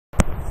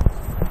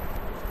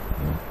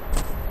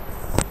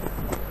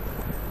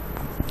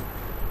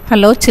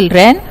Hello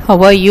children, how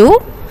are you?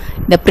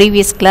 In the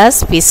previous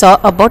class we saw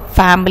about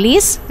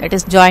families, that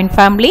is joint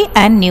family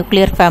and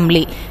nuclear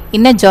family.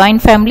 In a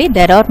joint family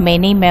there are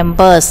many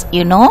members,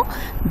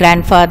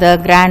 grandfather,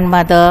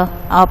 grandmother,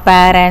 our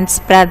parents,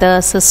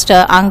 brother,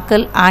 sister,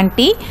 uncle,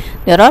 auntie.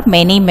 There are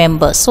many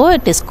members, so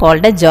it is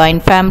called a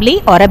joint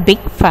family or a big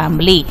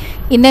family.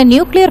 In a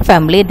nuclear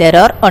family there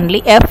are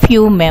only a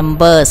few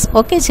members.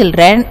 Okay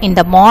children, in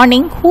the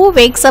morning who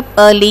wakes up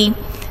early?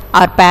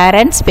 Our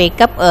parents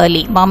wake up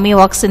early. Mommy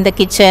walks in the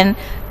kitchen,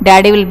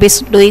 daddy will be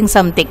doing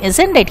something,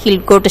 isn't it?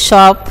 He'll go to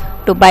shop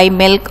to buy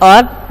milk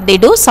or they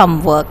do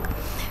some work.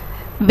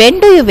 When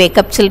do you wake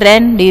up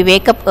children? Do you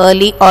wake up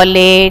early or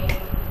late?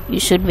 You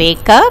should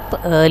wake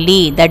up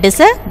early. That is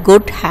a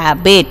good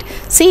habit.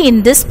 See,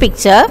 in this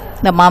picture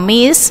the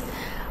mommy is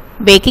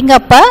waking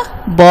up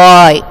a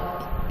boy.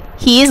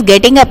 He is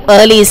getting up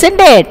early, isn't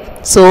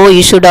it? So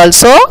you should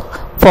also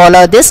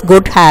follow this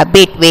good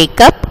habit. Wake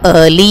up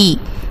early.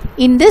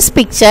 In this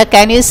picture,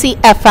 can you see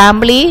a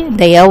family?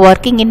 They are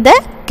working in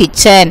the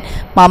kitchen.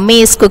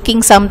 Mummy is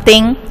cooking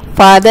something.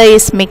 Father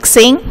is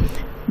mixing.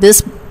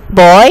 This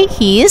boy,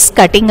 he is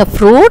cutting a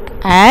fruit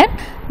and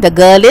the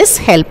girl is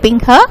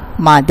helping her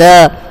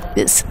mother.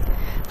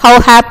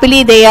 How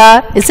happily they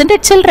are, isn't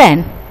it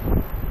children?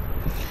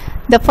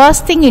 The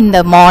first thing in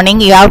the morning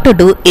you have to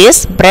do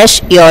is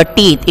brush your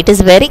teeth. It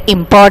is very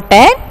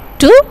important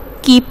to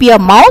keep your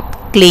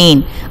mouth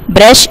clean.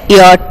 Brush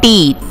your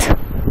teeth.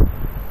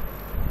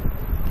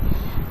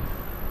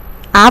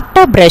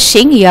 After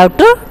brushing, you have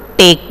to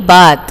take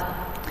bath.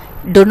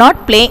 Do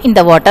not play in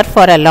the water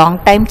for a long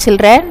time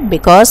children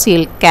because you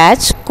will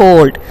catch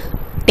cold.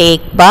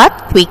 Take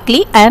bath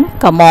quickly and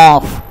come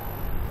off.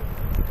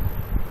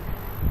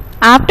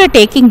 After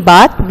taking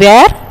bath,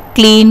 wear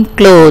clean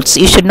clothes.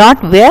 You should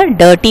not wear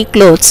dirty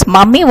clothes.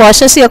 Mummy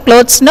washes your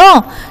clothes?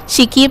 No.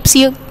 She keeps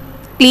you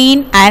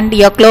clean and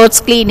your clothes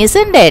clean,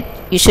 isn't it?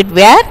 You should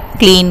wear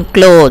clean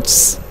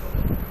clothes.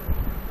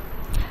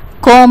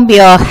 Comb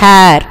your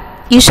hair.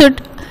 You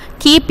should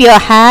keep your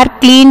hair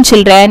clean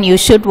children. You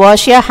should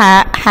wash your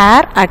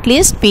hair at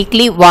least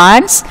weekly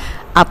once.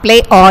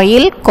 Apply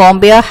oil,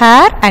 comb your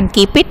hair and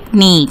keep it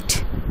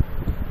neat.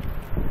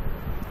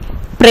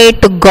 Pray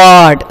to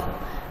God.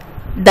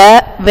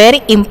 The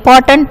very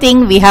important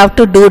thing we have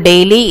to do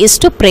daily is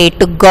to pray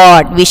to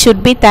God. We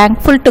should be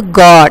thankful to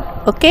God.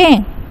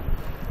 Okay.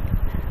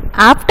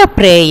 After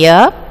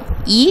prayer,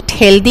 eat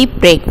healthy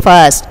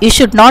breakfast. You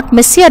should not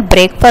miss your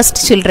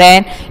breakfast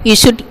children. You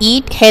should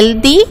eat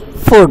healthy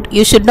food.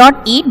 You should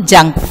not eat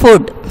junk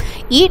food.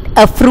 Eat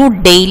a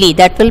fruit daily.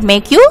 That will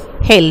make you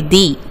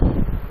healthy.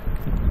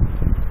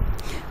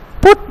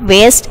 Put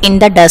waste in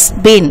the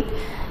dustbin.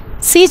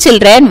 See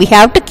children, we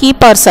have to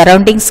keep our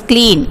surroundings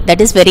clean.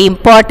 That is very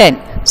important.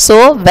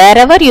 So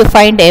wherever you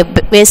find a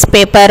waste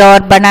paper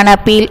or banana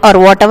peel or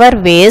whatever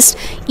waste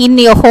in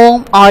your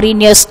home or in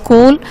your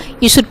school,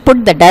 you should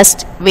put the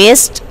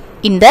waste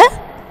in the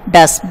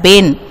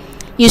dustbin.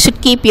 You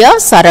should keep your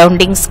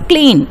surroundings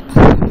clean.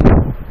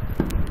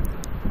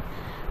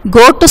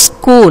 Go to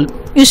school.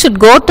 You should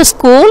go to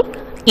school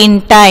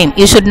in time.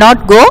 You should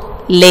not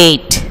go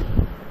late.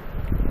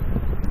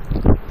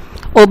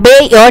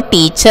 Obey your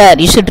teacher.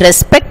 You should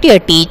respect your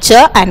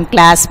teacher and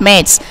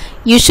classmates.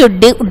 You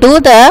should do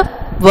the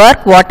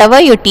work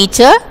whatever your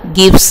teacher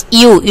gives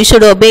you. You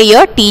should obey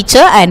your teacher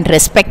and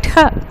respect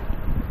her.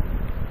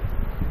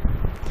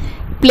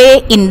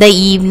 Play in the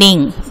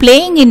evening.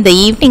 Playing in the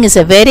evening is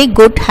a very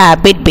good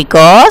habit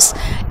because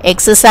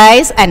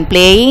exercise and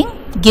playing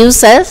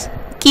keeps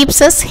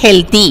us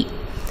healthy.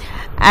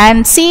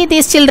 And see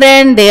these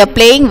children, they are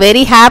playing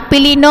very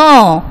happily.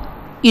 No,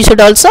 you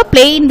should also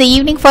play in the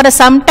evening for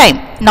some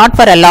time, not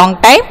for a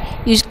long time.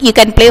 You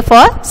can play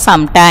for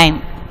some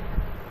time.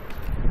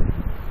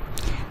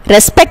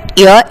 Respect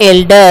your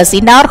elders.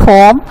 In our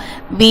home,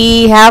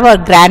 we have our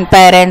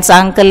grandparents,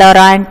 uncle or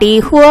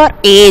auntie who are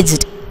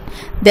aged.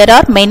 There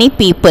are many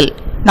people,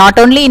 not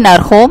only in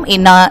our home,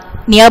 in our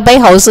nearby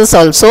houses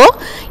also.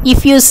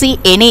 If you see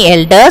any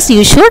elders,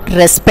 you should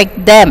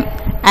respect them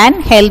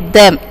and help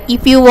them.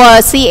 If you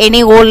see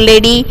any old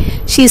lady,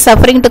 she is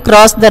suffering to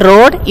cross the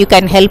road, you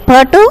can help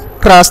her to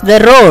cross the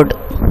road.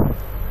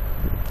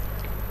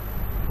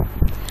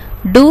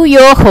 Do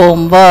your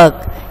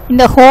homework. In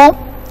the home,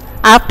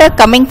 after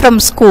coming from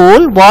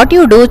school, what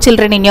you do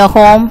children in your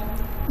home?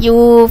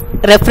 You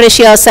refresh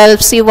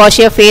yourselves, you wash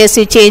your face,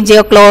 you change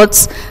your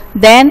clothes,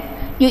 then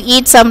you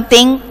eat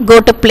something, go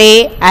to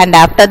play, and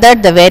after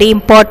that the very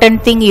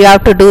important thing you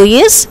have to do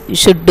is you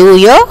should do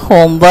your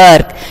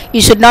homework. You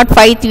should not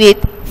fight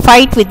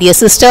with your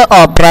sister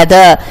or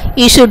brother.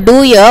 You should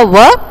do your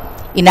work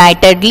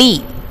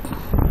unitedly.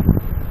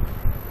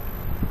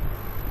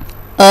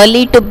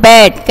 Early to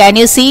bed. Can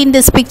you see in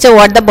this picture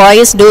what the boy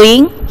is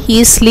doing?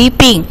 He is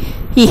sleeping.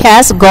 He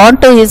has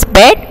gone to his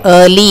bed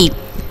early.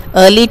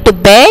 Early to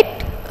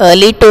bed,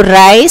 early to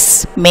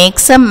rise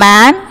makes a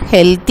man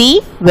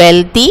healthy,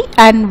 wealthy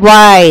and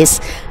wise.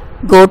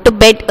 Go to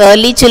bed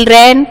early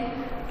children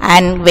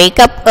and wake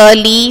up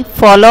early.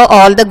 Follow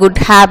all the good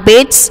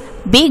habits.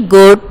 Be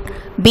good,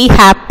 be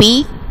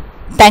happy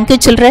Thank you,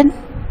 children.